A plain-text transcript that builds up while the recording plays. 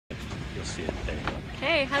see it. There you go.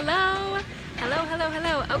 Okay, hello.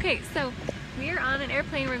 Hello. Okay, so we are on an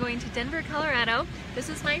airplane. We're going to Denver, Colorado. This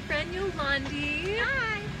is my friend Yolandi.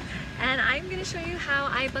 Hi. And I'm going to show you how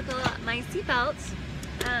I buckle my seatbelt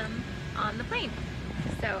on the plane.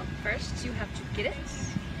 So first you have to get it,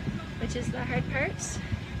 which is the hard part.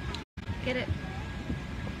 Get it.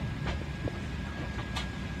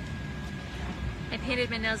 I painted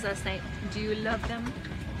my nails last night. Do you love them?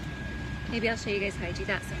 Maybe I'll show you guys how I do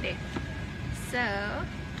that someday. So,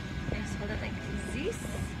 I just hold it like this.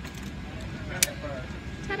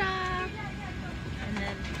 Ta-da! And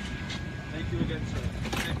then... Thank you again, sir.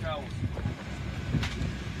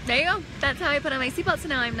 There you go. That's how I put on my seatbelt, so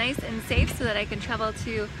now I'm nice and safe so that I can travel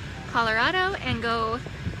to Colorado and go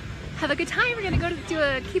have a good time. We're going to go to do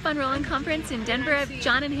a Keep on Rolling conference in Denver.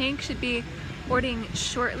 John and Hank should be boarding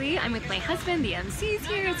shortly. I'm with my husband. The MC's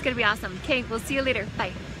here. It's going to be awesome. Okay, we'll see you later.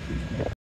 Bye.